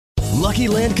Lucky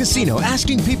Land Casino,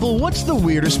 asking people, what's the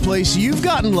weirdest place you've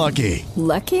gotten lucky?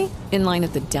 Lucky? In line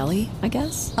at the deli, I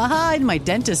guess? Aha, in my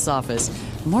dentist's office.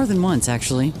 More than once,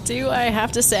 actually. Do I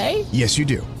have to say? Yes, you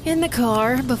do. In the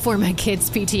car before my kids'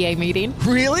 PTA meeting.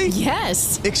 Really?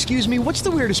 Yes. Excuse me, what's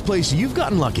the weirdest place you've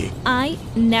gotten lucky? I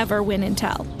never win and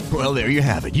tell. Well, there you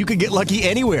have it. You can get lucky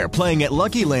anywhere, playing at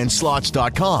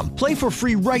LuckyLandSlots.com. Play for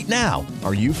free right now.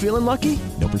 Are you feeling lucky?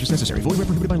 No purchase necessary. Void where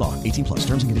prohibited by law. 18 plus.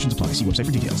 Terms and conditions apply. See website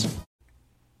for details.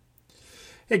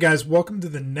 Hey guys, welcome to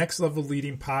the Next Level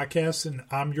Leading Podcast, and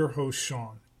I'm your host,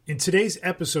 Sean. In today's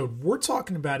episode, we're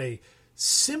talking about a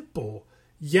simple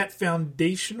yet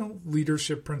foundational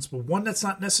leadership principle. One that's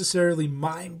not necessarily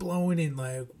mind-blowing and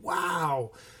like,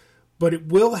 wow, but it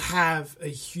will have a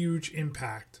huge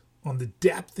impact on the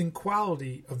depth and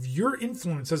quality of your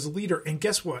influence as a leader. And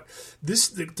guess what?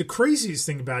 The craziest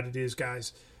thing about it is,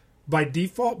 guys, by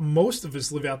default, most of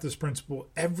us live out this principle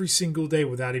every single day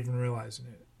without even realizing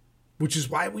it, which is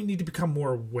why we need to become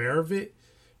more aware of it,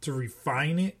 to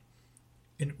refine it,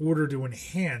 in order to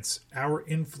enhance our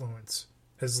influence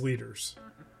as leaders.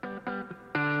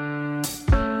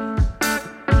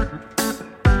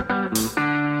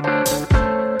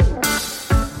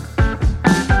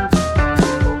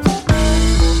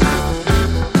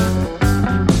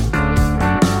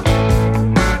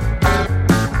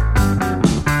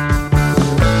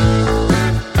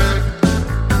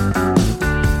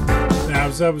 Now,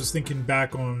 as I was thinking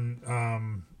back on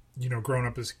growing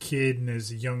up as a kid and as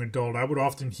a young adult, I would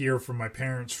often hear from my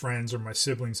parents, friends, or my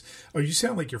siblings, oh, you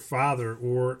sound like your father,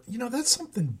 or, that's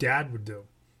something Dad would do.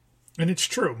 And it's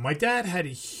true. My dad had a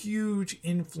huge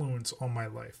influence on my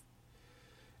life.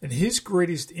 And his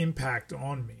greatest impact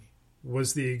on me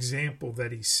was the example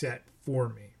that he set for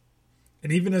me.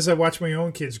 And even as I watch my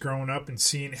own kids growing up and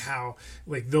seeing how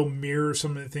they'll mirror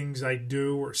some of the things I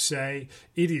do or say,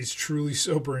 it is truly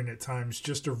sobering at times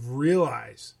just to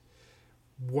realize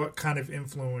what kind of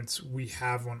influence we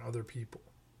have on other people.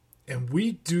 And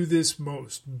we do this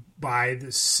most by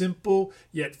this simple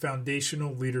yet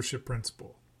foundational leadership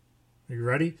principle. Are you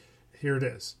ready? Here it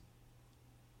is.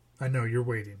 I know you're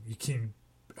waiting. You can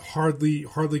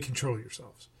hardly control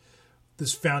yourselves.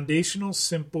 This foundational,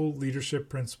 simple leadership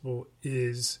principle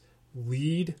is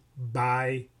lead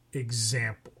by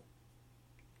example.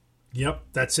 Yep,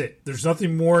 that's it. There's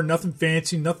nothing more, nothing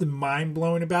fancy, nothing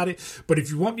mind-blowing about it. But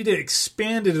if you want me to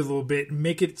expand it a little bit and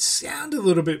make it sound a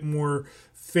little bit more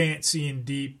fancy and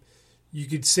deep, you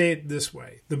could say it this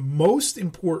way. The most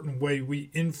important way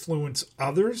we influence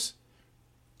others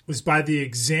is by the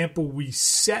example we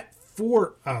set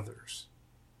for others.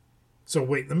 So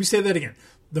wait, let me say that again.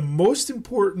 The most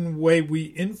important way we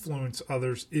influence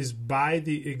others is by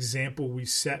the example we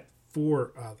set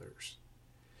for others.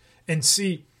 And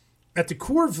see, at the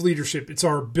core of leadership, it's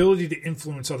our ability to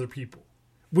influence other people,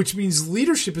 which means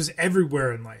leadership is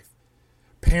everywhere in life.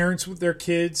 Parents with their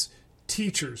kids,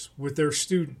 teachers with their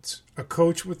students, a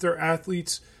coach with their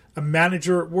athletes, a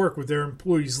manager at work with their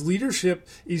employees. Leadership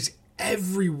is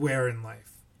everywhere in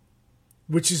life,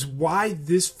 which is why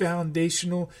this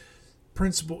foundational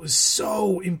principle is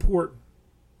so important,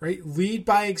 right? Lead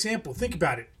by example. Think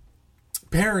about it.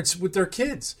 Parents with their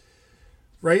kids,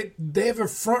 right? They have a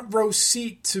front row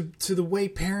seat to the way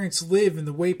parents live and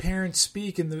the way parents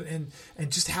speak and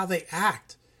just how they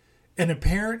act. And a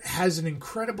parent has an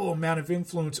incredible amount of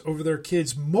influence over their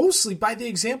kids, mostly by the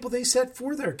example they set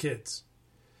for their kids.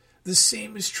 The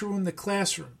same is true in the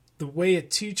classroom. The way a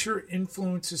teacher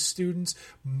influences students,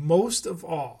 most of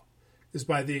all, is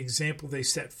by the example they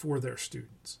set for their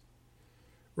students.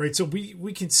 Right? So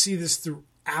we can see this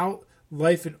throughout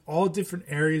life in all different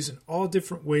areas, in all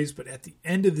different ways, but at the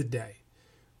end of the day,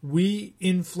 we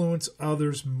influence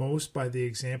others most by the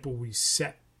example we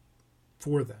set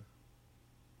for them.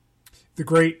 The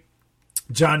great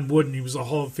John Wooden, he was a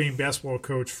Hall of Fame basketball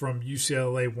coach from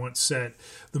UCLA, once said,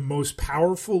 the most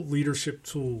powerful leadership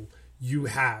tool you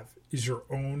have is your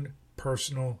own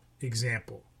personal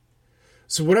example.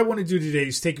 So what I want to do today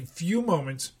is take a few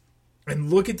moments and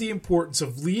look at the importance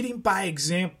of leading by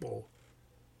example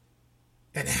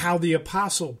and how the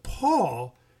Apostle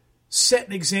Paul set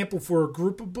an example for a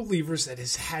group of believers that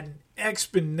has had an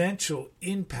exponential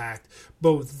impact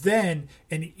both then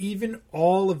and even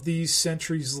all of these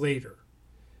centuries later,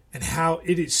 and how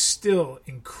it is still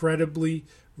incredibly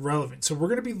relevant. So we're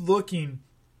going to be looking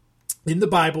in the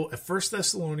Bible at 1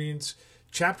 Thessalonians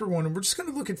chapter 1, and we're just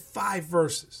going to look at 5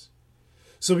 verses.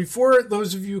 So before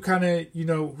those of you kind of,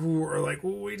 who are like,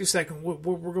 well, wait a second, we're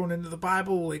going into the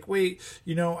Bible, like, wait,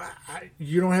 you don't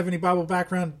have any Bible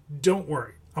background, don't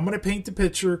worry. I'm going to paint the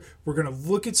picture. We're going to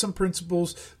look at some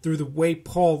principles through the way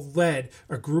Paul led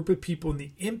a group of people and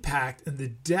the impact and the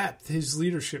depth his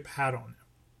leadership had on them.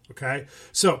 Okay?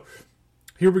 So,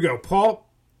 here we go. Paul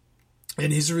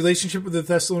and his relationship with the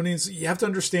Thessalonians, you have to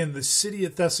understand the city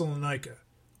of Thessalonica,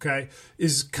 okay,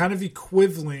 is kind of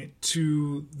equivalent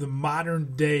to the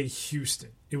modern day Houston.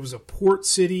 It was a port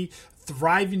city,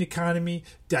 thriving economy,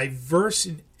 diverse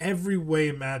in every way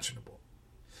imaginable.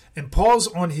 And Paul's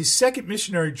on his second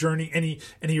missionary journey, and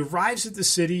he arrives at the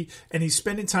city, and he's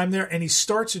spending time there, and he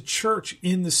starts a church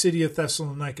in the city of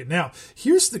Thessalonica. Now,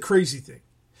 here's the crazy thing.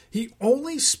 He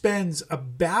only spends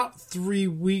about 3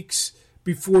 weeks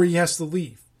before he has to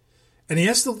leave. And he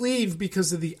has to leave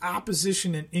because of the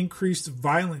opposition and increased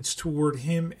violence toward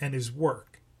him and his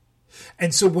work.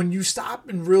 And so when you stop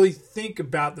and really think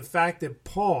about the fact that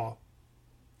Paul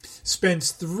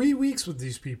spends 3 weeks with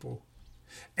these people,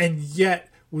 and yet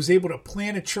was able to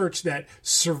plant a church that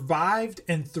survived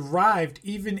and thrived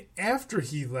even after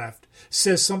he left,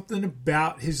 says something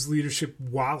about his leadership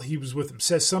while he was with them,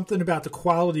 says something about the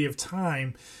quality of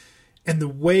time and the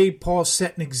way Paul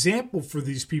set an example for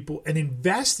these people and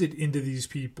invested into these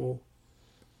people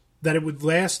that it would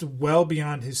last well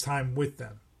beyond his time with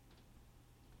them.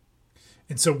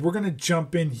 And so we're going to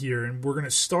jump in here, and we're going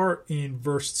to start in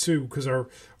verse 2, because our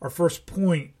first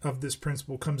point of this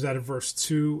principle comes out of verse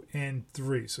 2 and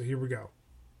 3. So here we go.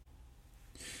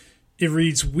 It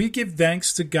reads, "We give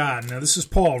thanks to God." Now this is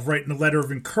Paul writing a letter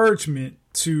of encouragement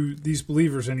to these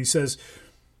believers, and he says,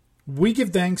 "We give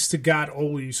thanks to God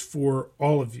always for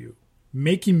all of you,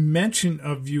 making mention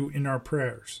of you in our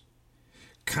prayers,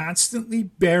 constantly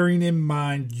bearing in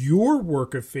mind your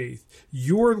work of faith,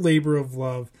 your labor of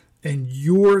love, and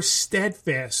your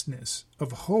steadfastness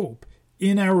of hope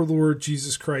in our Lord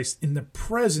Jesus Christ, in the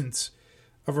presence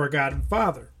of our God and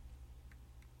Father."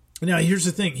 Now, here's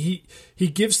the thing. He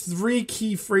gives 3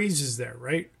 key phrases there,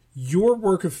 right? Your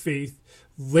work of faith,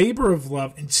 labor of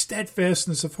love, and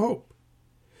steadfastness of hope.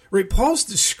 Right? Paul's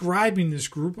describing this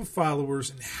group of followers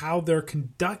and how they're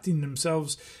conducting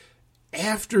themselves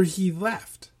after he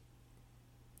left.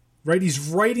 Right? He's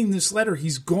writing this letter.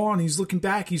 He's gone. He's looking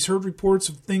back. He's heard reports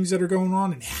of things that are going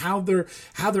on and how they're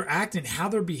acting, how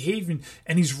they're behaving.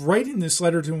 And he's writing this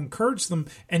letter to encourage them.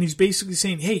 And he's basically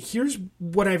saying, hey, here's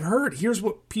what I've heard. Here's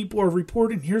what people are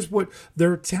reporting. Here's what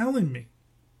they're telling me.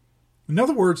 In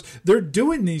other words, they're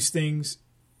doing these things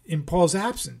in Paul's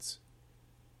absence.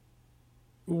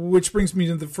 Which brings me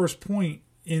to the first point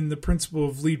in the principle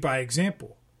of lead by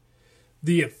example.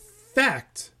 The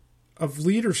effect of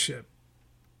leadership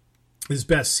is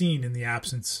best seen in the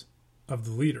absence of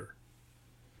the leader.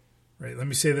 Right? Let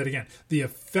me say that again. The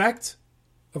effect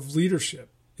of leadership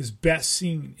is best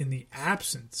seen in the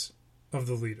absence of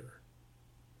the leader.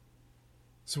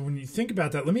 So when you think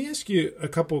about that, let me ask you a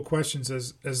couple of questions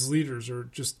as leaders, or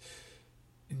just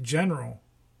in general.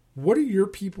 What are your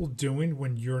people doing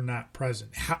when you're not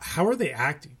present? How are they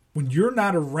acting? When you're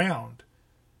not around,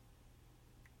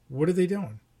 what are they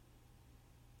doing?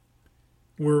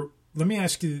 Let me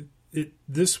ask you it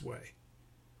this way.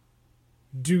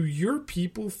 Do your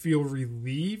people feel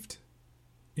relieved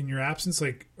in your absence?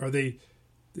 Like, do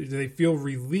they feel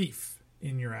relief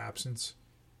in your absence?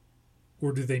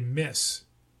 Or do they miss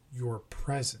your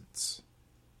presence?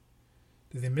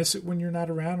 Do they miss it when you're not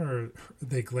around, or are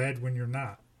they glad when you're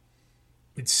not?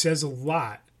 It says a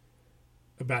lot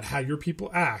about how your people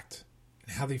act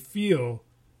and how they feel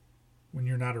when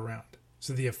you're not around.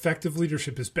 So the effective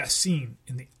leadership is best seen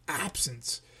in the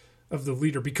absence of the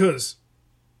leader, because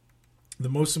the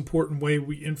most important way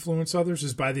we influence others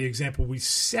is by the example we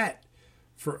set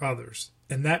for others.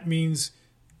 And that means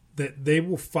that they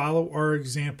will follow our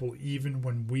example even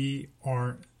when we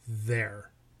aren't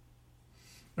there.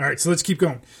 All right, so let's keep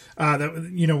going.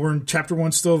 We're in chapter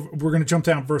 1 still. We're going to jump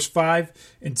down verse 5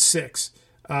 and 6.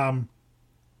 We're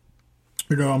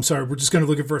just going to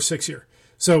look at verse 6 here.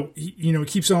 So, he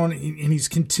keeps on, and he's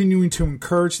continuing to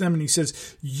encourage them, and he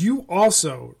says, you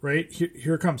also, right,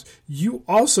 here it comes, you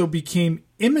also became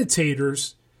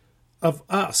imitators of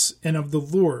us and of the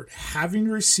Lord, having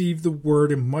received the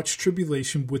word in much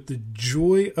tribulation with the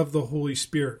joy of the Holy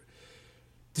Spirit.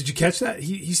 Did you catch that?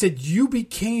 He said, you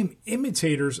became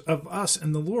imitators of us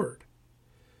and the Lord.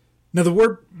 Now, the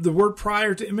word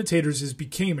prior to imitators is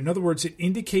became. In other words, it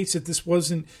indicates that this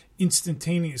wasn't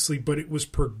instantaneously, but it was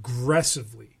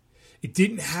progressively. It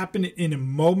didn't happen in a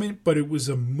moment, but it was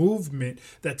a movement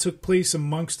that took place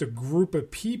amongst a group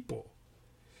of people.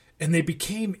 And they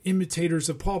became imitators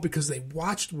of Paul because they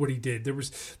watched what he did. There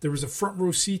was a front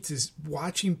row seat to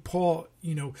watching Paul,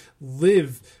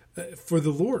 live for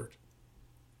the Lord.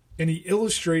 And he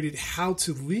illustrated how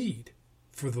to lead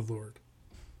for the Lord.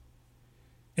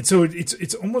 And so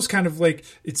it's almost kind of like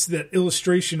it's that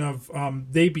illustration of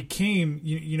they became,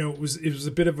 it was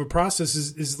a bit of a process,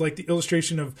 is like the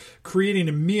illustration of creating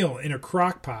a meal in a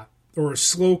crock pot or a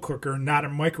slow cooker, not a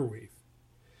microwave.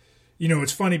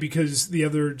 It's funny because the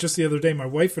other day, my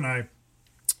wife and I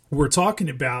were talking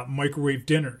about microwave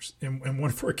dinners, and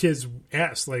one of our kids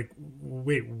asked, like,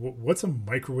 wait, what's a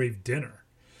microwave dinner?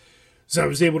 So I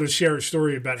was able to share a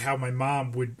story about how my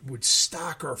mom would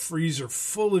stock our freezer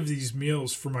full of these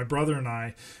meals for my brother and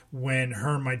I when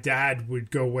her and my dad would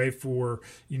go away for,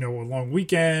 a long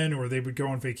weekend, or they would go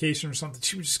on vacation or something.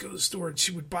 She would just go to the store and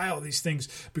she would buy all these things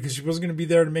because she wasn't going to be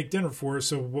there to make dinner for us.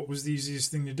 So what was the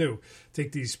easiest thing to do?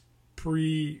 Take these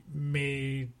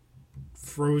pre-made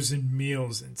frozen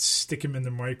meals and stick them in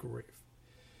the microwave.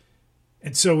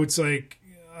 And so it's like,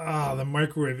 the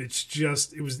microwave,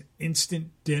 it was an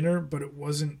instant dinner, but it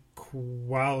wasn't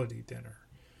quality dinner.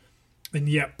 And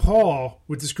yet Paul,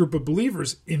 with this group of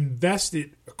believers,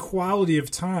 invested a quality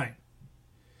of time.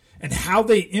 And how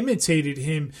they imitated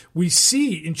him, we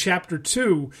see in chapter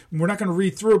 2. And we're not going to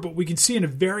read through it, but we can see in a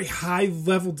very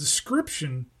high-level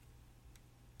description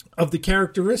of the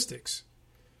characteristics.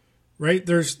 Right?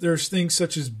 There's things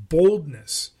such as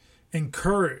boldness and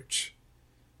courage,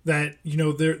 that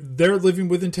they're living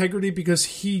with integrity because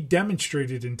he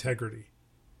demonstrated integrity,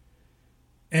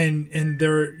 and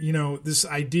they're this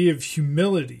idea of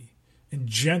humility and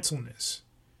gentleness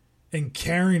and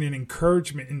caring and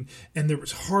encouragement, and there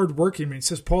was hard work. I mean, it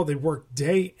says Paul, they worked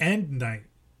day and night.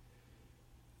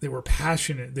 They were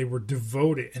passionate, they were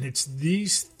devoted, and it's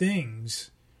these things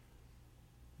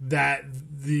that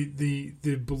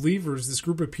the believers, this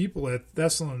group of people at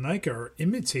Thessalonica, are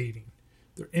imitating.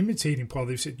 They're imitating Paul.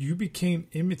 They've said, you became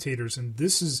imitators, and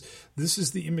this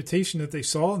is the imitation that they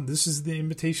saw, and this is the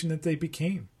imitation that they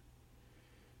became.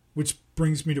 Which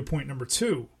brings me to point number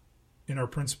 2 in our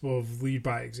principle of lead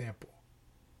by example.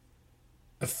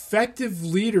 Effective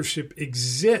leadership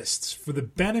exists for the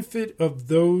benefit of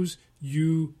those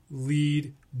you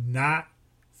lead, not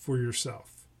for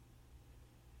yourself.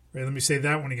 Right, let me say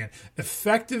that one again.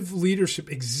 Effective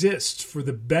leadership exists for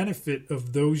the benefit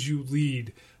of those you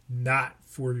lead, not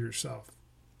for yourself.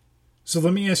 So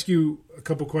let me ask you a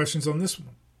couple questions on this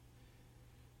one.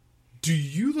 Do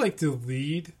you like to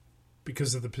lead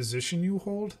because of the position you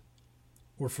hold,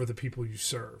 or for the people you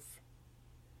serve?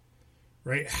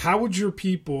 Right? How would your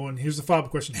people, and here's the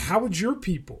follow-up question, how would your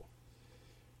people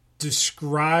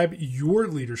describe your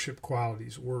leadership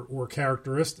qualities or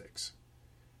characteristics?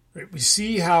 Right? We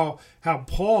see how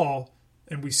Paul,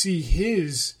 and we see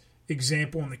his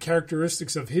example and the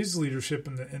characteristics of his leadership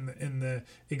and the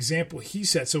example he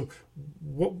set. So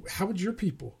how would your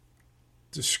people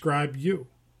describe you?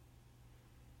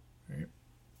 Right?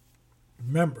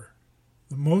 Remember,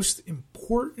 the most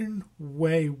important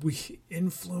way we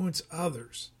influence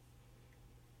others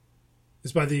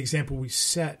is by the example we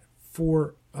set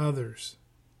for others.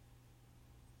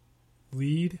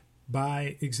 Lead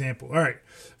by example. All right,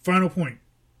 final point.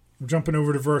 We're jumping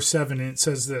over to verse 7, and it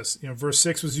says this. Verse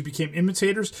 6 was you became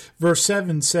imitators. Verse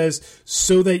 7 says,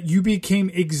 so that you became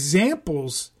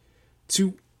examples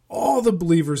to all the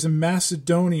believers in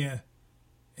Macedonia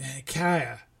and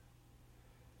Achaia.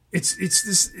 It's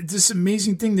this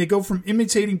amazing thing. They go from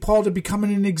imitating Paul to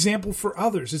becoming an example for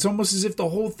others. It's almost as if the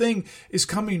whole thing is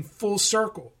coming full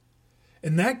circle.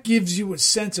 And that gives you a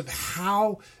sense of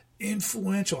how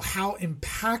influential, how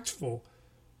impactful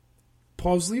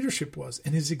Paul's leadership was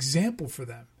and his example for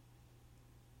them.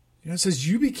 It says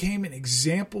you became an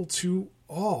example to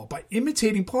all. By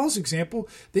imitating Paul's example,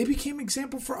 they became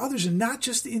example for others, and not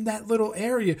just in that little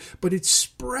area, but it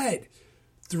spread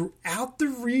throughout the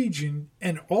region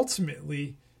and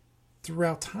ultimately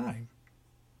throughout time.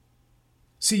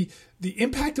 See, the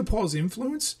impact of Paul's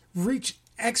influence reached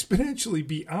exponentially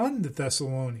beyond the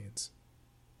Thessalonians.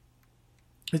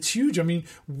 It's huge. I mean,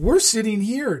 we're sitting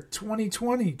here,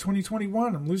 2020,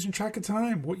 2021. I'm losing track of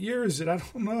time. What year is it? I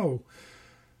don't know.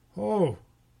 But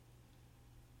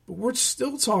we're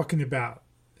still talking about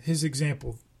his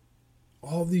example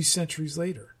all these centuries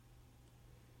later.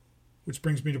 Which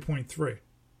brings me to point 3.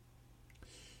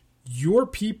 Your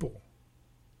people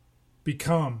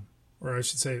become, or I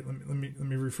should say, let me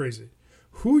rephrase it.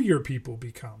 Who your people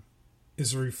become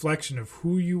is a reflection of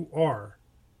who you are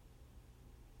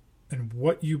and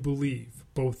what you believe,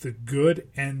 both the good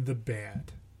and the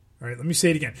bad. All right, let me say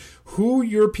it again. Who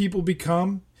your people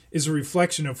become is a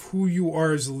reflection of who you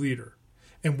are as a leader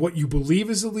and what you believe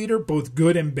as a leader, both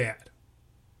good and bad.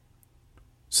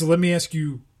 So let me ask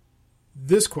you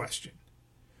this question.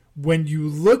 When you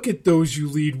look at those you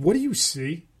lead, what do you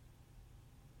see?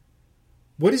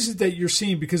 What is it that you're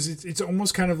seeing? Because it's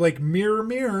almost kind of like mirror,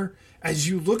 mirror. As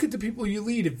you look at the people you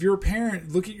lead, if you're a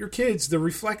parent, look at your kids. They're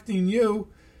reflecting you.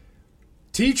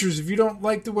 Teachers, if you don't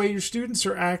like the way your students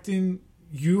are acting,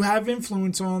 you have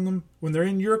influence on them. When they're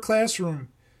in your classroom,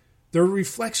 they're a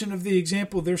reflection of the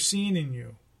example they're seeing in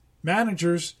you.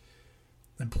 Managers,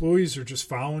 employees are just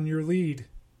following your lead.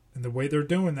 And the way they're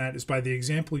doing that is by the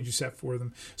example you set for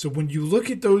them. So when you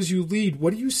look at those you lead,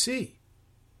 what do you see?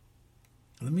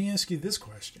 Let me ask you this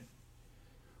question.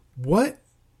 What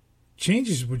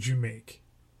changes would you make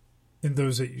in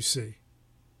those that you see?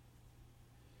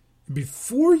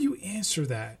 Before you answer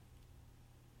that,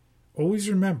 always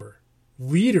remember,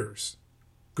 leaders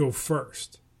go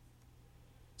first.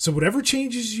 So whatever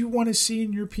changes you want to see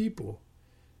in your people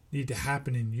need to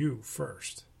happen in you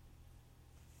first.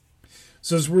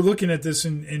 So as we're looking at this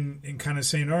and kind of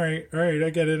saying, all right,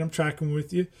 I get it, I'm tracking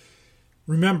with you.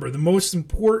 Remember, the most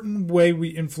important way we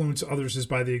influence others is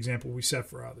by the example we set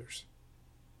for others.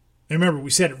 And remember, we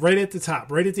said it right at the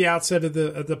top, right at the outset of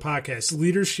the podcast.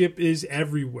 Leadership is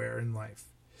everywhere in life.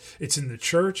 It's in the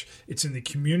church. It's in the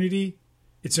community.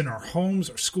 It's in our homes,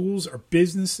 our schools, our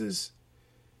businesses.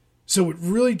 So it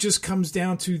really just comes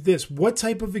down to this. What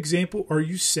type of example are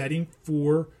you setting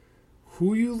for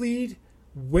who you lead,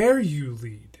 where you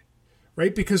lead?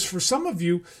 Right? Because for some of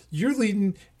you, you're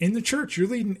leading in the church. You're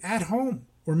leading at home.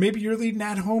 Or maybe you're leading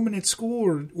at home and at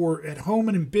school or at home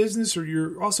and in business, or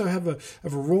you also have a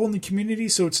role in the community.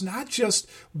 So it's not just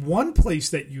one place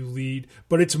that you lead,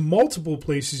 but it's multiple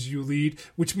places you lead,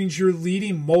 which means you're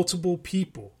leading multiple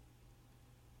people.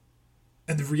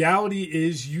 And the reality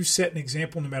is you set an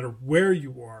example no matter where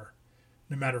you are,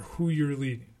 no matter who you're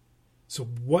leading. So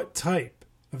what type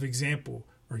of example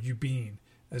are you being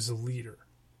as a leader?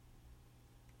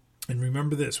 And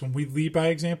remember this, when we lead by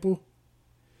example,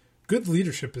 good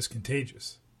leadership is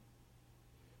contagious,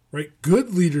 right?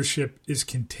 Good leadership is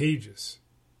contagious.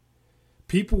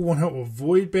 People want to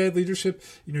avoid bad leadership.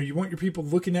 You know, you want your people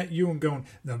looking at you and going,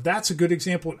 now that's a good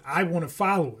example and I want to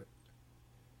follow it.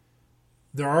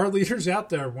 There are leaders out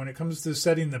there, when it comes to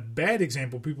setting the bad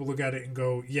example, people look at it and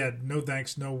go, yeah, no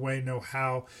thanks, no way, no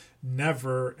how,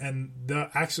 never. And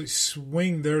they'll actually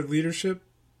swing their leadership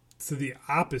to the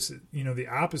opposite, the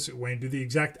opposite way, and do the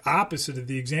exact opposite of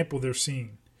the example they're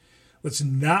seeing. Let's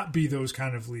not be those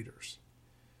kind of leaders.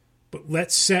 But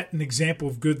let's set an example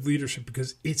of good leadership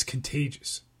because it's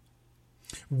contagious.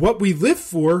 What we live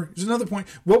for, is another point,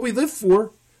 what we live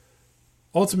for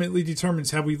ultimately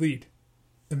determines how we lead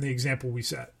and the example we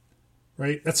set.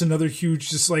 Right? That's another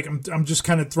huge, just like I'm just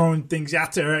kind of throwing things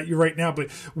out there at you right now, but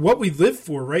what we live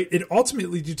for, right? It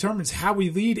ultimately determines how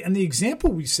we lead and the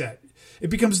example we set. It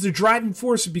becomes the driving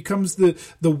force. It becomes the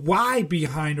why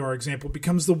behind our example. It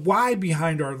becomes the why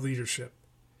behind our leadership.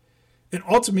 And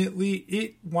ultimately,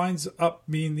 it winds up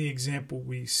being the example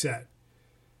we set.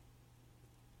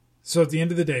 So at the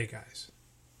end of the day, guys,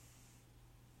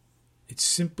 it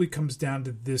simply comes down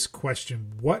to this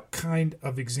question. What kind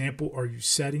of example are you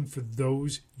setting for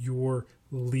those you're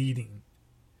leading?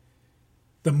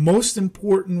 The most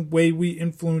important way we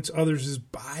influence others is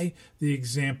by the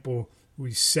example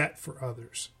we set for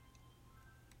others.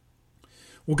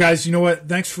 Well, guys, you know what?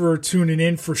 Thanks for tuning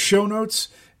in. For show notes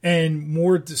and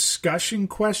more discussion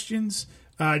questions,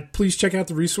 please check out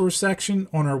the resource section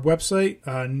on our website,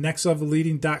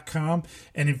 nextlevelleading.com.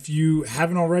 And if you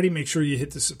haven't already, make sure you hit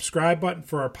the subscribe button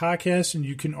for our podcast. And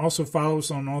you can also follow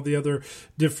us on all the other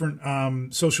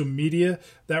different social media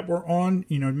that we're on.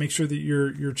 Make sure that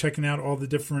you're checking out all the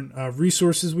different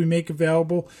resources we make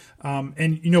available.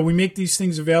 And we make these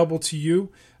things available to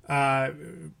you.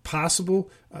 Possible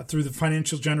through the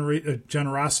financial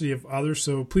generosity of others.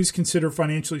 So please consider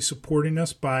financially supporting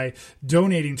us by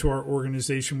donating to our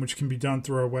organization, which can be done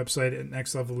through our website at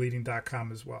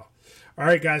nextlevelleading.com as well. All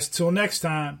right, guys, till next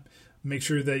time, make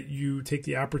sure that you take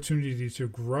the opportunity to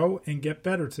grow and get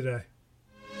better today.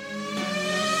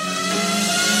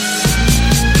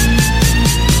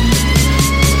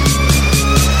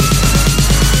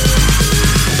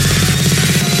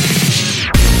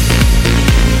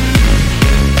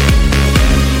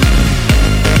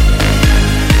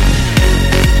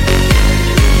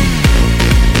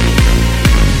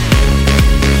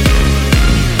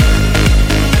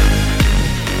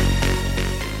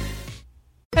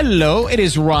 Hello, it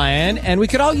is Ryan, and we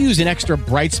could all use an extra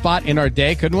bright spot in our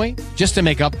day, couldn't we? Just to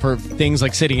make up for things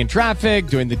like sitting in traffic,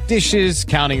 doing the dishes,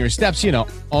 counting your steps,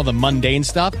 all the mundane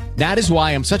stuff. That is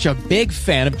why I'm such a big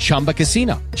fan of Chumba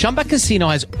Casino. Chumba Casino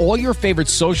has all your favorite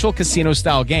social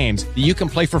casino-style games that you can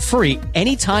play for free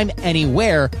anytime,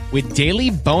 anywhere with daily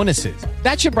bonuses.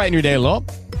 That should brighten your day a little.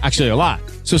 Actually, a lot.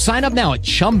 So sign up now at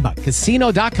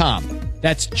ChumbaCasino.com.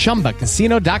 That's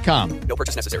ChumbaCasino.com. No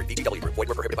purchase necessary. VGW Group. Void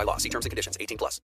where prohibited by law. See terms and conditions. 18+.